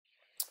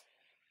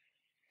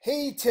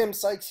Hey, Tim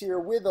Sykes here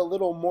with a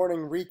little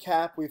morning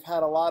recap. We've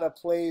had a lot of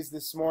plays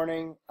this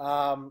morning.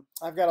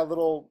 I've got a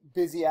little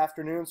busy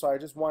afternoon, so I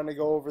just wanted to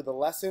go over the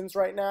lessons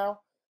right now.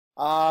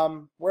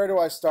 Where do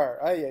I start?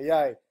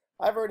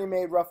 I've already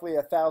made roughly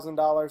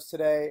 $1,000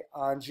 today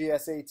on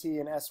GSAT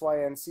and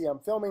SYNC. I'm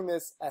filming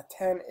this at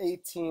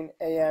 10:18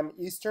 a.m.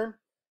 Eastern.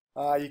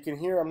 You can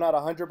hear I'm not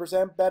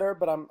 100% better,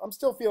 but I'm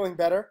still feeling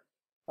better.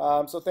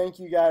 So thank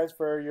you guys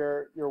for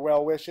your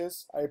well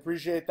wishes. I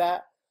appreciate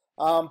that.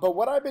 But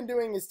what I've been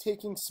doing is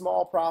taking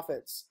small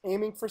profits,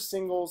 aiming for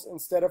singles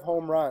instead of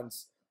home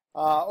runs.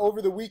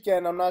 Over the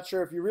weekend, I'm not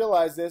sure if you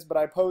realize this, but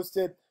I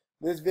posted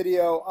this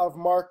video of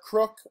Mark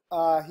Crook.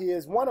 He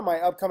is one of my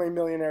upcoming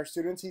millionaire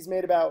students. He's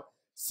made about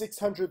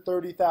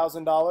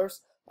 $630,000.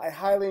 I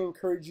highly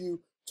encourage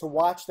you to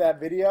watch that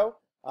video.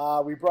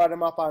 We brought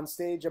him up on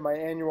stage at my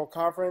annual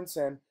conference,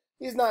 and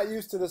he's not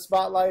used to the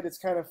spotlight. It's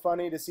kind of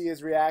funny to see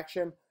his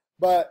reaction.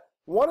 But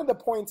one of the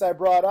points I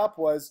brought up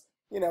was,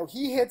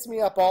 he hits me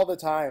up all the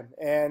time,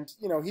 and,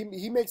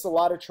 he makes a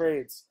lot of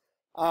trades.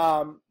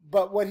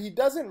 But what he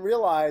doesn't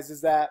realize is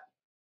that,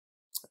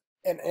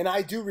 and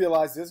I do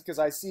realize this because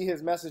I see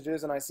his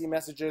messages, and I see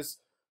messages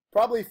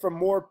probably from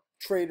more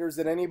traders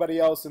than anybody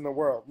else in the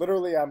world.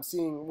 Literally, I'm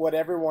seeing what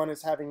everyone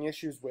is having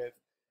issues with.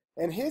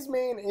 And his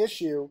main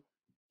issue,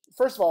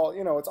 first of all,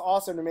 it's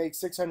awesome to make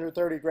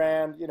 630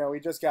 grand. He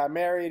just got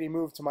married, he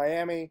moved to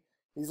Miami,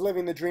 he's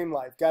living the dream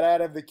life, got out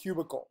of the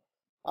cubicle.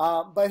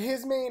 But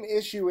his main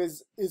issue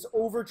is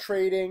over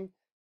trading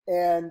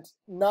and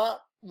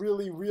not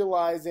really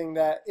realizing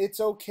that it's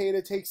okay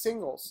to take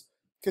singles.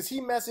 Because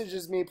he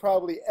messages me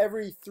probably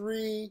every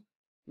 3,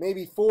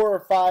 maybe 4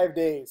 or 5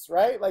 days,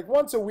 right? Like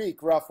once a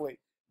week, roughly.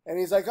 And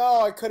he's like,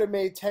 oh, I could have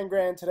made 10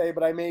 grand today,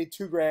 but I made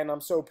 2 grand.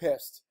 I'm so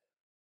pissed.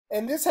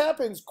 And this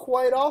happens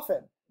quite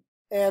often.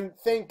 And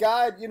thank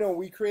God,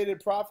 we created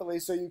Profitly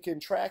so you can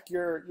track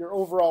your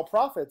overall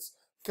profits.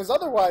 Because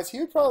otherwise, he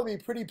would probably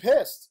be pretty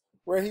pissed,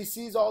 where he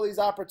sees all these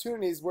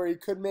opportunities where he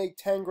could make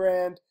 10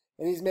 grand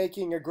and he's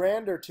making a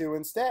grand or two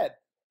instead.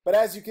 But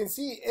as you can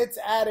see, it's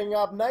adding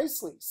up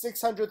nicely.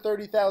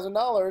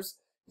 $630,000,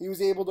 he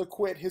was able to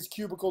quit his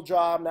cubicle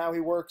job. Now he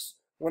works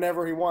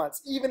whenever he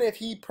wants, even if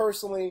he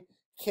personally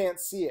can't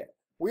see it.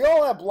 We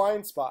all have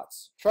blind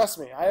spots. Trust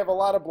me, I have a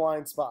lot of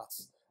blind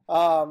spots.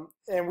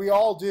 And we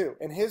all do.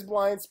 And his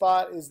blind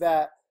spot is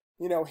that,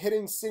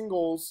 hitting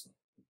singles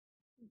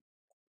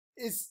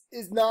is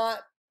not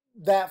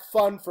that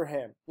fun for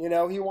him.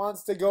 He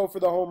wants to go for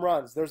the home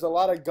runs. There's a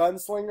lot of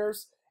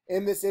gunslingers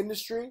in this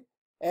industry,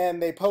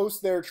 and they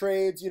post their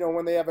trades,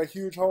 when they have a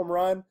huge home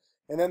run,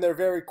 and then they're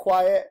very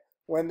quiet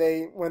when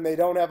they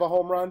don't have a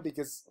home run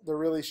because they're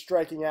really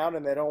striking out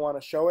and they don't want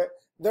to show it.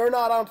 They're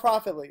not on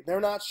Profitly.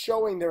 They're not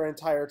showing their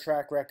entire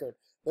track record.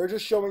 They're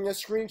just showing a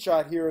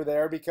screenshot here or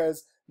there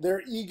because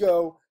their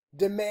ego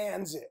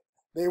demands it.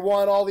 They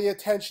want all the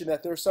attention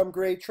that they're some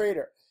great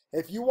trader.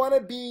 If you want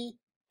to be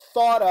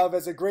thought of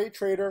as a great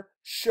trader,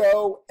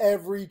 show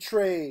every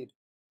trade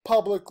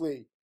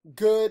publicly,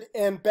 good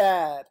and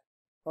bad.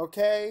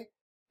 Okay?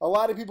 A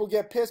lot of people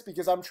get pissed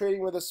because I'm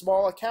trading with a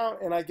small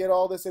account and I get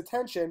all this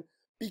attention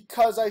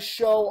because I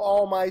show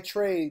all my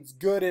trades,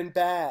 good and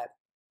bad.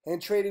 And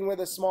trading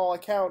with a small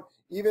account,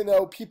 even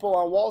though people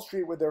on Wall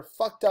Street with their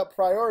fucked up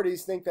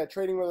priorities think that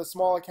trading with a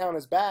small account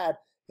is bad,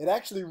 it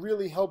actually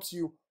really helps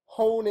you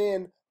hone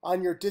in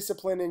on your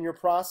discipline and your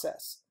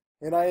process.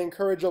 And I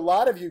encourage a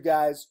lot of you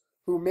guys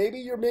who maybe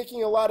you're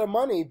making a lot of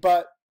money,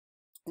 but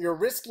you're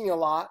risking a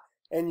lot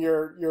and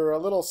you're a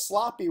little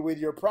sloppy with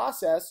your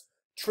process,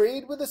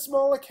 trade with a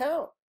small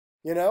account.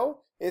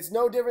 It's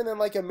no different than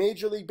like a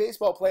Major League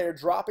Baseball player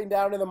dropping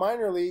down to the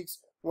minor leagues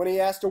when he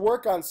has to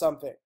work on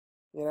something.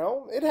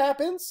 It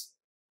happens.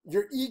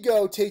 Your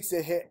ego takes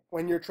a hit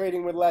when you're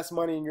trading with less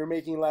money and you're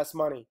making less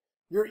money.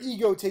 Your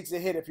ego takes a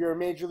hit if you're a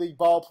Major League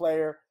ball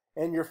player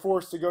and you're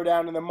forced to go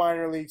down to the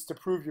minor leagues to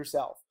prove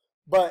yourself.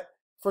 But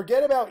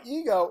forget about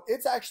ego.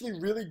 It's actually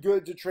really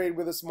good to trade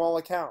with a small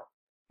account.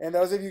 And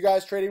those of you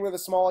guys trading with a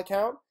small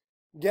account,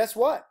 guess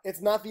what?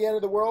 It's not the end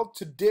of the world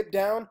to dip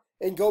down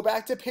and go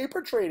back to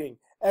paper trading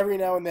every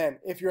now and then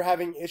if you're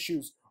having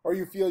issues or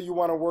you feel you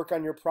want to work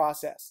on your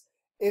process.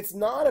 It's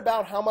not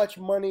about how much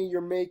money you're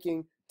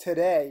making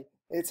today.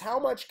 It's how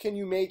much can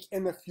you make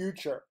in the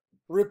future,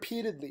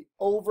 repeatedly,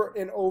 over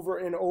and over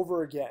and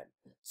over again.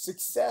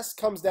 Success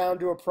comes down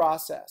to a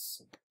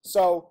process.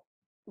 So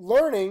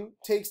learning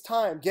takes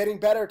time. Getting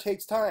better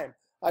takes time.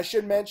 I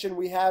should mention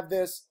we have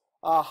this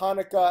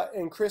Hanukkah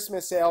and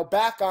Christmas sale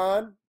back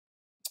on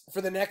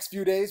for the next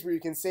few days where you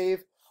can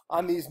save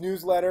on these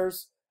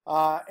newsletters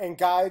and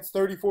guides,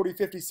 30, 40,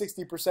 50,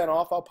 60%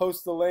 off. I'll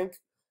post the link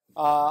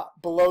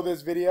below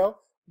this video.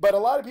 But a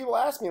lot of people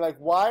ask me, like,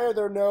 why are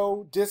there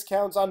no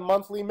discounts on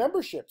monthly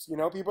memberships?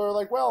 People are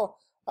like, well,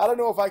 I don't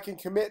know if I can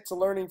commit to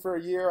learning for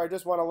a year. I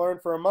just want to learn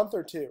for a month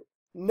or two.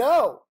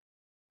 No.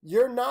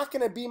 You're not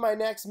going to be my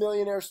next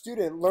millionaire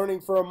student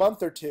learning for a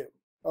month or two,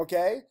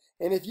 okay?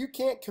 And if you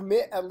can't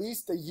commit at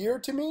least a year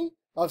to me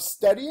of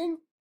studying,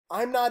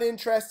 I'm not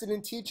interested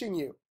in teaching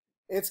you.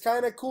 It's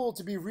kind of cool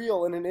to be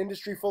real in an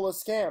industry full of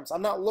scams.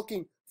 I'm not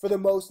looking for the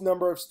most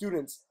number of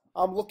students.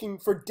 I'm looking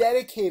for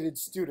dedicated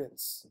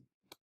students.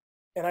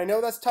 And I know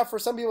that's tough for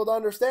some people to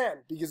understand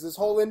because this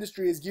whole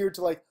industry is geared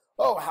to like,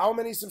 oh, how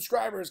many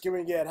subscribers can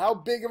we get? How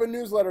big of a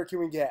newsletter can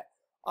we get?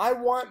 I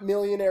want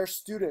millionaire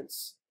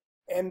students.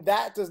 And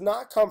that does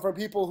not come from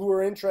people who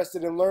are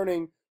interested in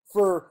learning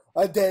for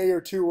a day or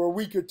two or a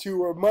week or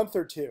two or a month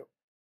or two.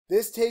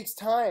 This takes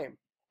time.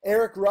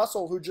 Eric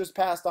Russell, who just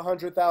passed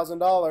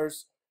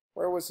 $100,000,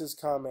 where was his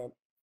comment?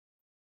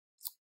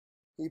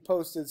 He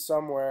posted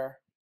somewhere.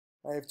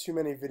 I have too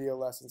many video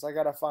lessons. I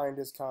got to find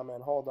his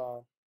comment. Hold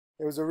on.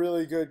 It was a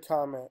really good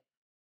comment.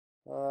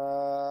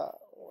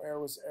 Where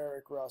was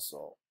Eric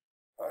Russell?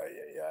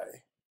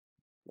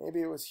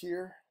 Maybe it was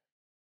here.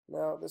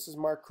 No, this is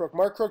Mark Crook.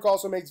 Mark Crook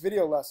also makes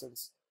video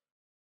lessons.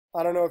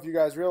 I don't know if you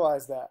guys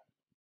realize that.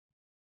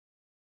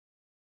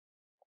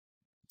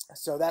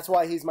 So that's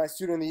why he's my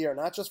student of the year.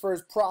 Not just for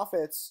his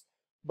profits,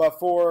 but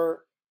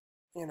for,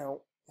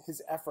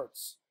 his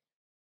efforts.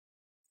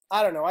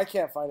 I don't know. I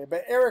can't find it.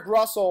 But Eric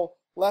Russell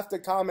left a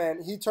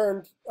comment. He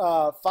turned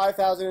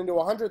 5,000 into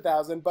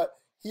 100,000, but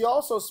he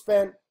also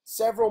spent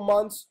several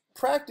months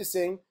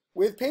practicing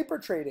with paper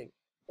trading.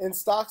 And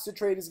Stocks to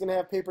Trade is going to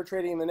have paper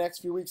trading in the next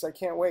few weeks. I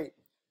can't wait.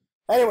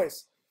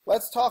 Anyways,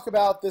 let's talk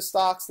about the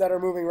stocks that are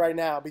moving right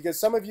now because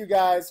some of you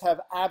guys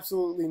have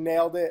absolutely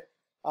nailed it.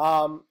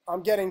 I'm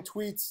getting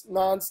tweets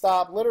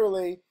nonstop.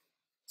 Literally,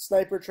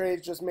 Sniper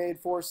Trades just made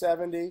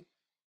 470.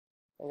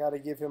 I got to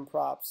give him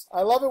props.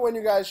 I love it when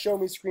you guys show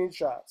me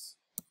screenshots.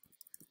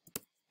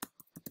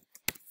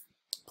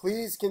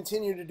 Please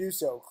continue to do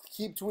so.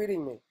 Keep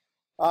tweeting me.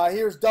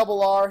 Here's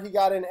Double R. He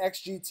got an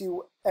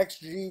XGTI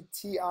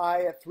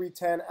at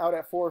 310 out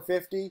at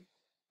 450.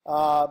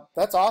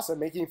 That's awesome,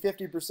 making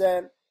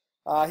 50%.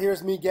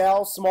 Here's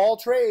Miguel, small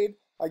trade,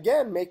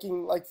 again,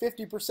 making like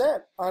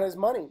 50% on his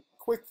money.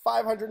 Quick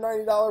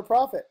 $590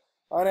 profit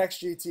on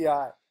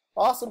XGTI.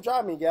 Awesome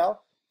job,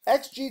 Miguel.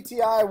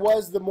 XGTI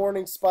was the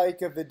morning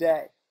spike of the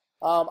day.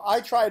 I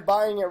tried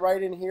buying it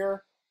right in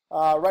here,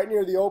 right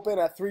near the open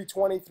at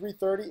 320,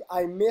 330.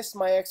 I missed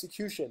my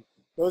execution.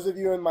 Those of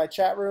you in my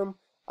chat room,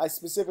 I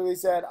specifically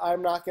said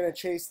I'm not going to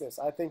chase this.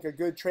 I think a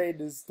good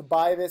trade is to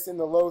buy this in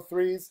the low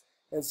threes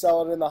and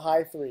sell it in the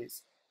high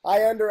threes.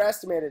 I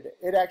underestimated it.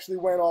 It actually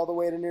went all the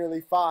way to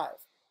nearly 5.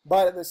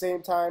 But at the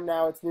same time,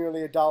 now it's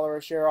nearly $1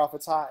 a share off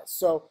its highs.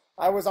 So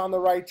I was on the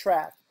right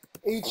track.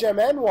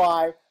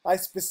 HMNY, I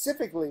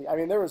specifically,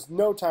 there was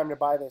no time to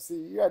buy this.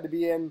 You had to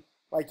be in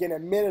like in a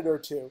minute or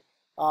two.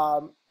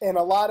 And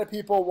a lot of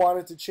people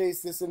wanted to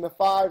chase this in the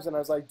 5s, and I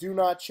was like, do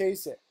not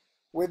chase it.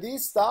 With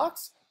these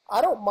stocks,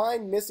 I don't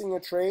mind missing a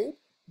trade,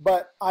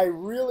 but I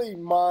really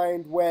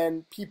mind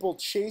when people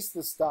chase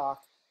the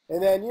stock,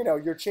 and then,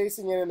 you're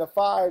chasing it in the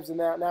 5s, and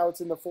now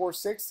it's in the 4,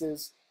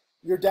 6s.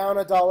 You're down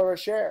 $1 a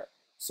share.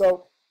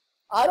 So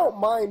I don't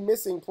mind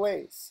missing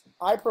plays.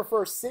 I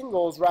prefer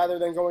singles rather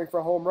than going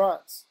for home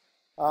runs.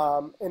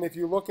 And if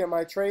you look at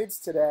my trades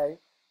today,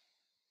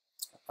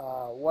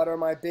 what are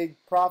my big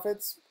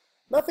profits?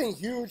 Nothing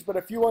huge, but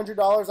a few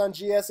 $100s on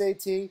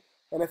GSAT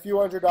and a few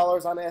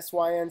 $100s on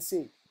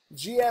SYNC.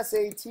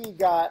 GSAT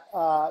got,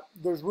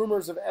 there's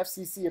rumors of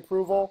FCC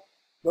approval.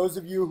 Those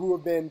of you who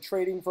have been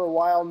trading for a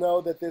while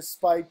know that this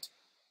spiked,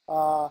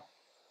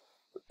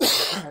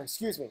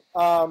 excuse me,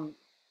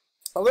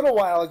 a little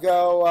while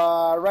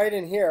ago, right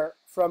in here,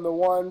 from the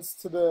 1s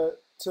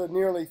to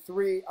nearly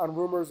 3 on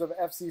rumors of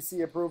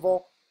FCC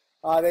approval.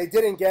 They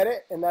didn't get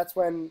it, and that's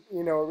when,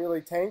 it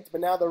really tanked.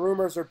 But now the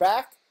rumors are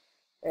back,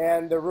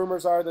 and the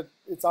rumors are that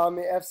it's on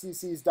the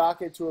FCC's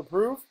docket to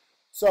approve.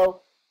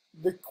 So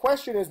the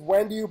question is,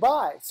 when do you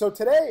buy? So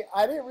today,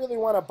 I didn't really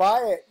want to buy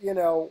it,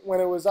 when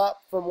it was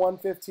up from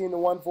 115 to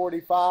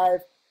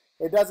 145.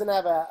 It doesn't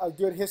have a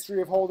good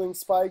history of holding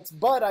spikes,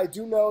 but I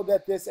do know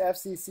that this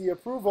FCC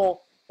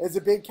approval is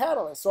a big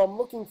catalyst. So I'm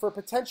looking for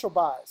potential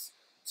buys.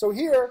 So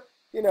here,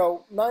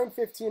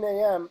 9:15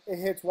 a.m., it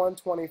hits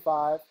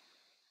 125.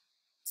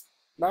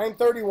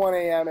 9:31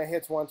 a.m., it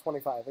hits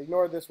 125.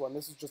 Ignore this one.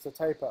 This is just a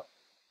typo.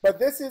 But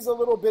this is a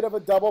little bit of a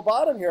double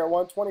bottom here at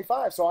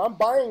 125. So I'm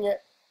buying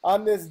it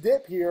on this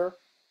dip here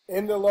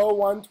in the low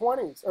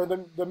 120s, or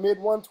the mid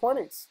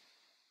 120s.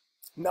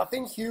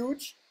 Nothing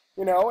huge,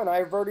 and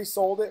I've already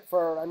sold it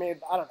for, I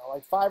don't know,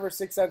 like 5 or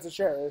 6 cents a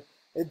share.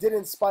 It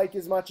didn't spike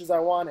as much as I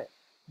wanted.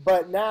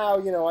 But now,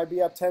 I'd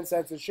be up 10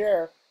 cents a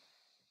share.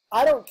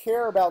 I don't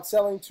care about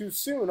selling too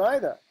soon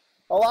either.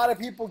 A lot of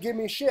people give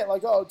me shit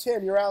like, oh,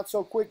 Tim, you're out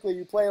so quickly.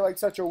 You play like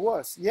such a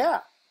wuss. Yeah,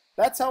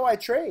 that's how I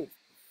trade.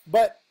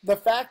 But the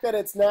fact that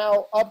it's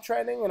now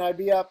uptrending and I'd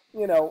be up,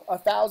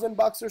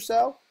 $1,000 or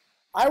so,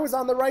 I was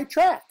on the right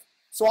track.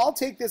 So I'll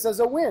take this as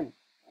a win.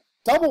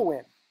 Double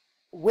win.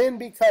 Win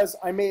because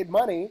I made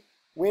money.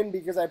 Win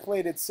because I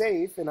played it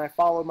safe and I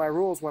followed my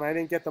rules when I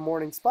didn't get the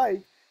morning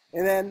spike.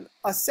 And then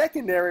a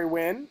secondary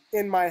win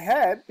in my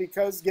head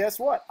because guess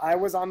what? I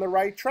was on the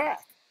right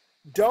track.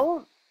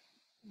 Don't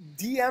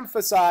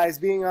de-emphasize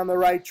being on the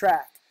right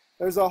track.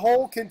 There's a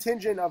whole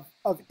contingent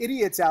of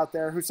idiots out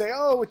there who say,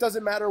 oh, it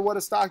doesn't matter what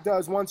a stock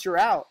does once you're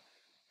out.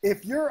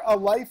 if you're a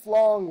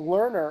lifelong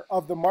learner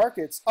of the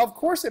markets, of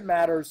course it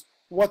matters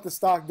what the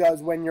stock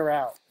does when you're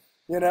out.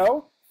 You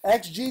know,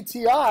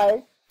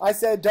 XGTI, I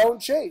said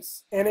don't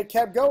chase, and it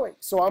kept going.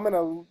 So I'm going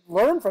to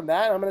learn from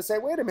that. I'm going to say,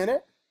 wait a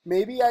minute,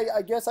 maybe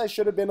I guess I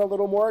should have been a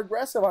little more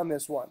aggressive on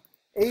this one.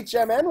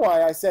 HMNY,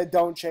 I said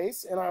don't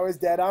chase, and I was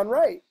dead on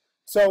right.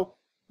 So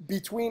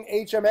between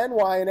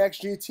HMNY and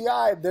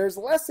XGTI, there's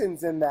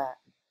lessons in that.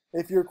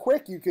 If you're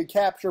quick, you could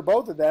capture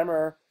both of them,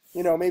 or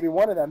maybe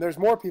one of them. There's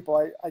more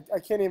people. I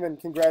can't even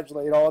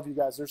congratulate all of you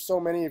guys. There's so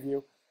many of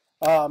you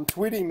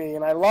tweeting me,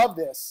 and I love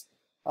this.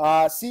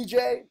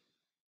 CJ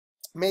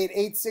made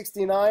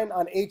 869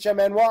 on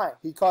HMNY.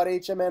 He caught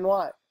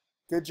HMNY.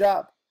 Good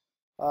job.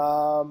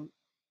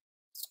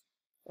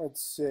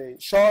 Let's see.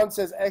 Sean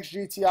says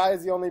XGTI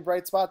is the only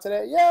bright spot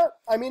today. Yeah,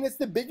 I mean, it's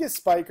the biggest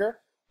spiker,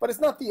 but it's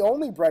not the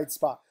only bright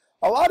spot.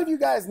 A lot of you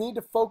guys need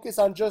to focus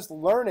on just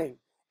learning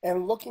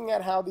and looking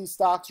at how these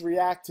stocks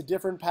react to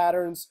different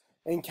patterns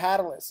and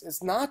catalysts.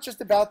 It's not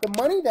just about the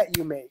money that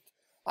you make.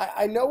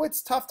 I know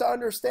it's tough to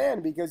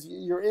understand because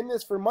you're in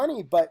this for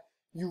money, but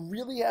you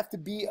really have to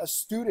be a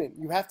student.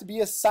 You have to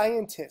be a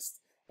scientist,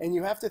 and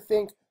you have to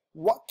think,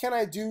 what can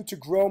I do to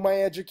grow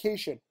my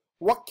education?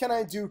 What can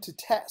I do to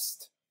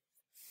test?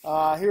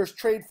 Here's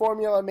Trade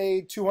Formula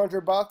made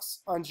 $200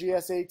 on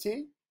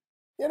GSAT.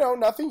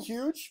 Nothing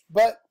huge,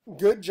 but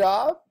good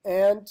job,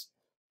 and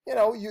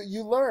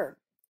you learn.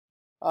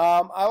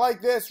 I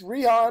like this.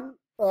 Rhea,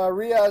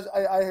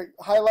 I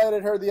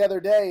highlighted her the other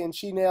day, and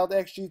she nailed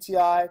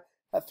XGTI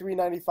at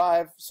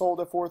 395, sold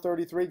at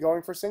 433,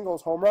 going for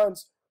singles, home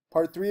runs.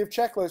 Part 3 of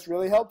checklist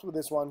really helped with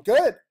this one.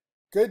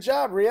 Good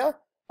job, Rhea.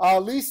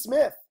 Lee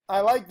Smith, I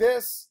like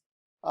this.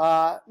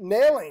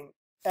 Nailing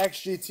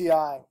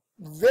XGTI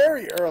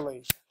very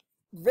early,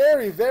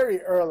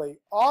 very early.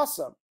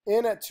 Awesome.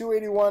 In at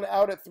 281,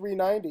 out at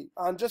 390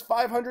 on just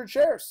 500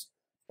 shares.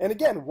 And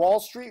again, Wall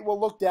Street will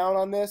look down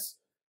on this.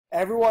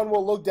 Everyone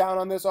will look down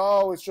on this.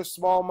 Oh, it's just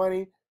small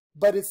money.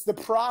 But it's the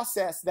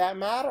process that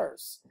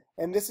matters.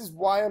 And this is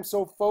why I'm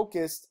so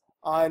focused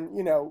on,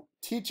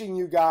 teaching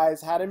you guys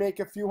how to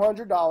make a few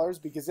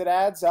 $100s, because it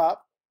adds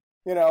up.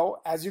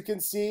 As you can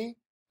see,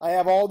 I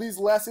have all these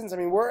lessons. I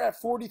mean, we're at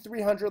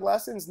 4,300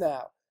 lessons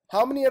now.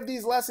 How many of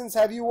these lessons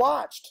have you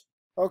watched?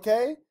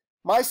 Okay?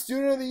 My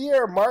student of the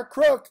year, Mark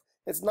Crook,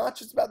 it's not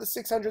just about the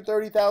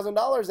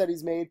 $630,000 that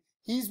he's made.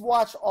 He's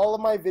watched all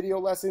of my video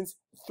lessons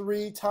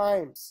 3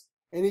 times.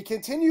 And he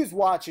continues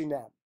watching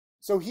them.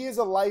 So he is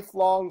a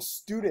lifelong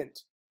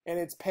student, and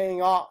it's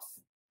paying off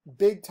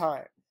big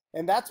time.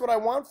 And that's what I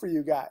want for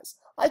you guys.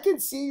 I can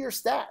see your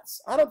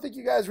stats. I don't think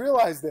you guys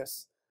realize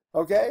this,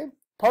 okay?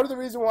 Part of the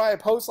reason why I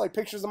post like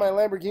pictures of my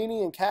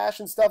Lamborghini and cash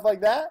and stuff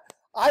like that,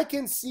 I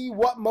can see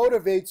what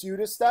motivates you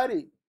to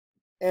study.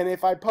 And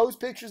if I post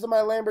pictures of my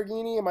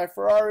Lamborghini and my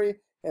Ferrari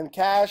and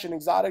cash and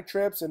exotic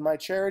trips and my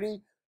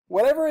charity,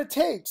 whatever it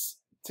takes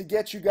to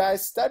get you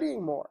guys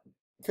studying more.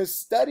 Because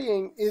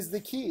studying is the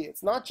key.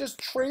 It's not just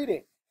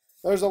trading.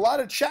 There's a lot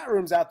of chat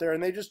rooms out there,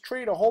 and they just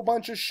trade a whole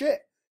bunch of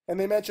shit. And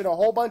they mention a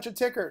whole bunch of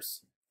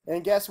tickers.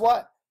 And guess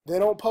what? They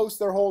don't post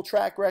their whole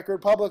track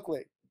record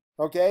publicly.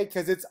 Okay?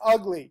 Because it's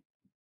ugly.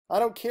 I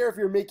don't care if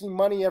you're making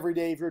money every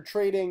day. If you're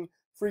trading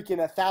freaking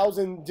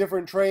 1,000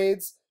 different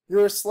trades,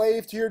 you're a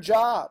slave to your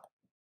job.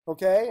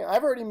 Okay?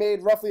 I've already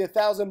made roughly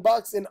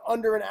 $1,000 in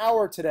under an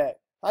hour today.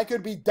 I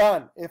could be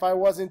done if I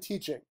wasn't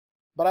teaching.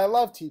 But I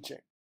love teaching.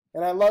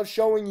 And I love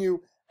showing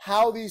you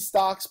how these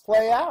stocks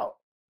play out.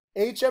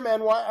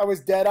 HMNY, I was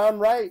dead on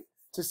right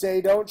to say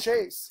don't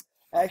chase.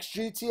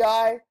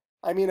 XGTI,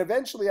 I mean,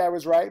 eventually I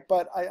was right,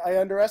 but I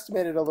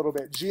underestimated a little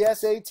bit.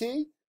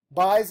 GSAT,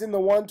 buys in the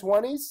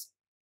 120s.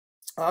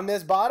 On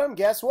this bottom,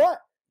 guess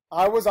what?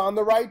 I was on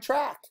the right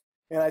track,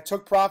 and I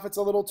took profits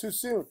a little too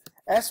soon.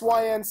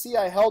 SYNC,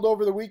 I held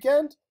over the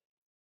weekend.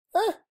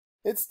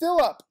 It's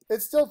still up.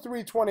 It's still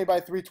 320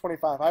 by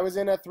 325. I was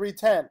in at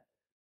 310.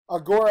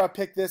 Agora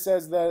picked this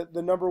as the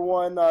number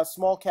one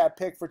small cap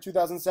pick for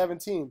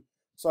 2017.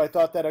 So I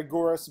thought that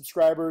Agora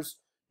subscribers,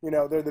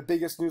 they're the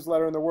biggest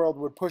newsletter in the world,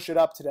 would push it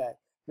up today.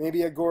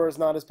 Maybe Agora is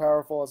not as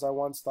powerful as I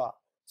once thought.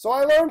 So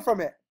I learned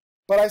from it,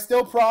 but I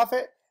still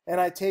profit,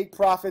 and I take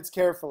profits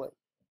carefully.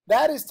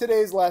 That is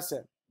today's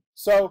lesson.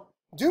 So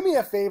do me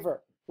a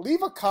favor.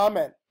 Leave a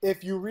comment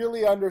if you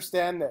really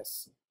understand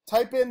this.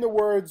 Type in the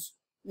words,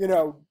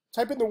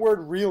 type in the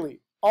word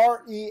really,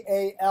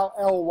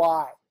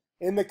 R-E-A-L-L-Y,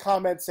 in the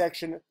comment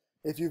section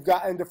if you've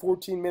gotten to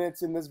 14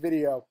 minutes in this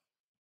video,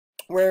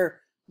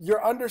 where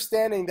you're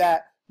understanding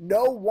that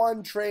no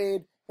one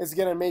trade is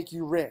going to make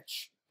you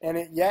rich.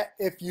 And yet,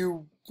 if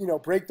you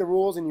break the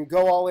rules and you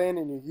go all in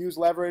and you use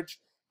leverage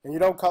and you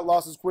don't cut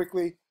losses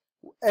quickly,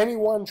 any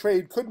one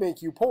trade could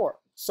make you poor.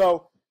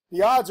 So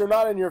the odds are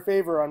not in your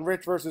favor on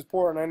rich versus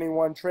poor in any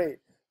one trade.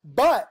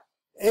 But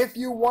if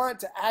you want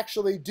to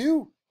actually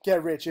do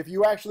get rich, if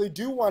you actually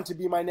do want to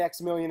be my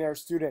next millionaire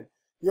student,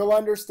 you'll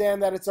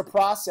understand that it's a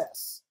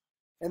process.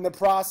 And the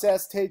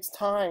process takes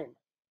time.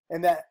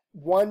 And that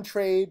one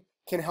trade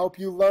can help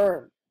you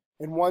learn.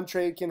 And one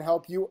trade can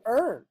help you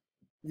earn.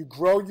 You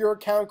grow your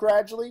account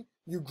gradually.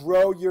 you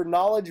grow your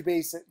knowledge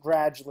base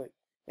gradually,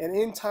 and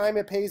in time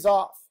it pays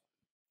off.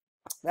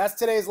 That's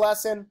today's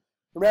lesson.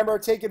 Remember,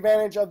 take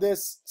advantage of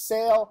this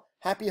sale.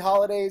 Happy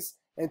holidays,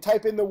 and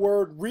type in the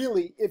word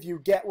really if you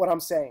get what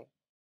I'm saying.